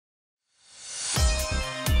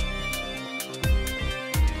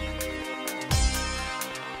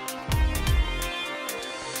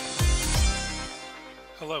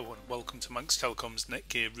to Manx Telecom's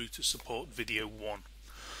Netgear Router Support Video 1.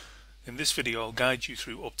 In this video I'll guide you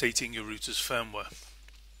through updating your router's firmware.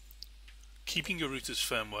 Keeping your router's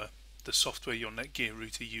firmware, the software your Netgear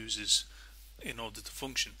router uses in order to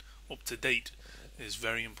function, up to date is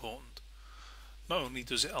very important. Not only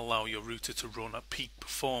does it allow your router to run at peak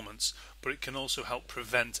performance, but it can also help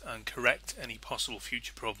prevent and correct any possible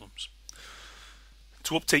future problems.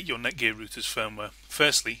 To update your Netgear router's firmware,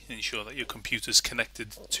 firstly ensure that your computer is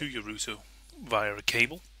connected to your router via a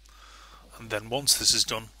cable, and then once this is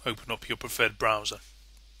done, open up your preferred browser.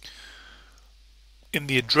 In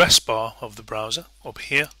the address bar of the browser, up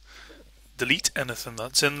here, delete anything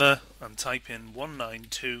that's in there and type in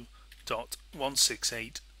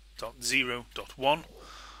 192.168.0.1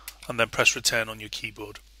 and then press return on your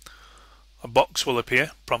keyboard. A box will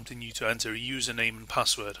appear prompting you to enter a username and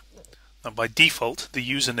password. Now by default the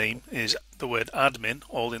username is the word admin,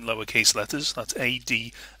 all in lowercase letters, that's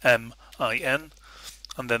ADMIN,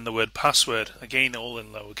 and then the word password, again all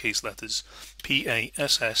in lowercase letters,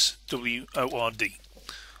 PASSWORD,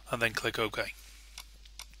 and then click OK.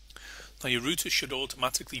 Now your router should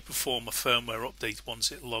automatically perform a firmware update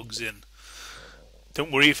once it logs in.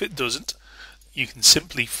 Don't worry if it doesn't. You can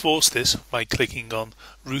simply force this by clicking on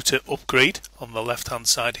Router Upgrade on the left hand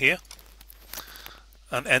side here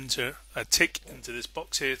and enter a tick into this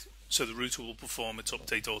box here so the router will perform its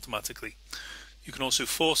update automatically. You can also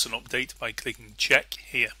force an update by clicking Check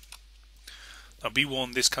here. Now be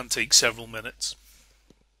warned, this can take several minutes.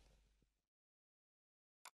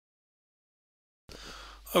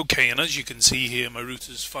 Okay, and as you can see here, my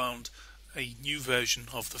router's found a new version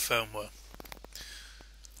of the firmware.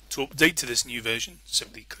 To update to this new version,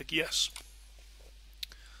 simply click Yes.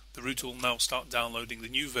 The router will now start downloading the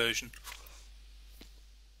new version.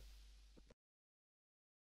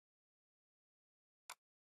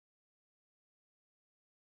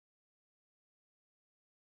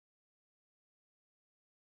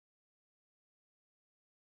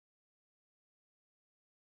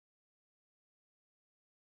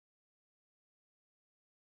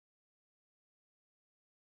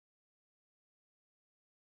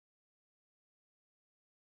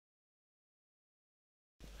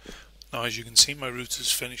 Now as you can see, my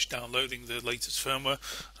router's finished downloading the latest firmware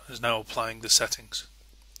and is now applying the settings.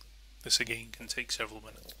 This again can take several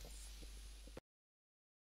minutes.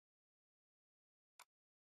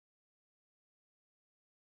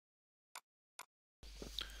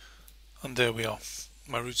 And there we are.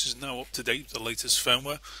 My router is now up to date with the latest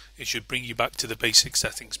firmware. It should bring you back to the basic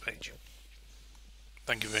settings page.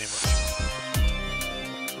 Thank you very much.